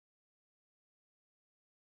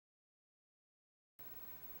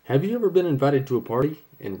Have you ever been invited to a party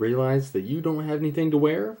and realized that you don't have anything to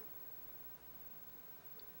wear?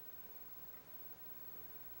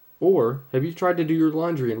 Or have you tried to do your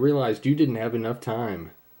laundry and realized you didn't have enough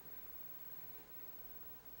time?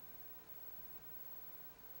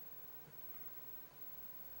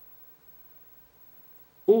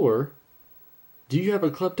 Or do you have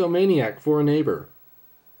a kleptomaniac for a neighbor?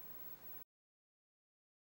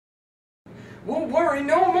 Won't worry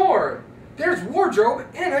no more. There's wardrobe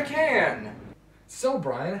in a can. So,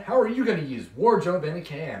 Brian, how are you going to use wardrobe in a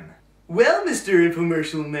can? Well, Mr.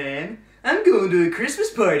 Infomercial Man, I'm going to a Christmas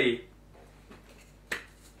party.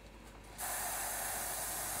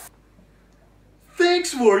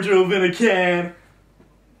 Thanks, wardrobe in a can.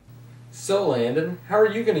 So, Landon, how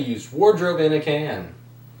are you going to use wardrobe in a can?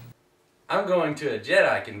 I'm going to a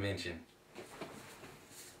Jedi convention.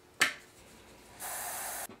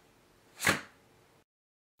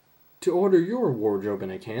 To order your wardrobe in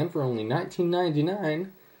a can for only $19.99,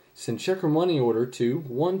 send check or money order to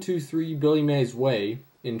 123 Billy Mays Way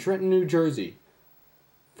in Trenton, New Jersey,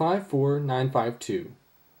 54952,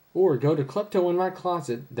 or go to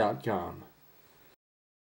kleptoinmycloset.com.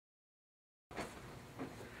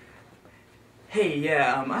 Hey,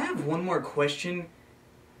 I have one more question.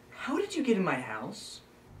 How did you get in my house?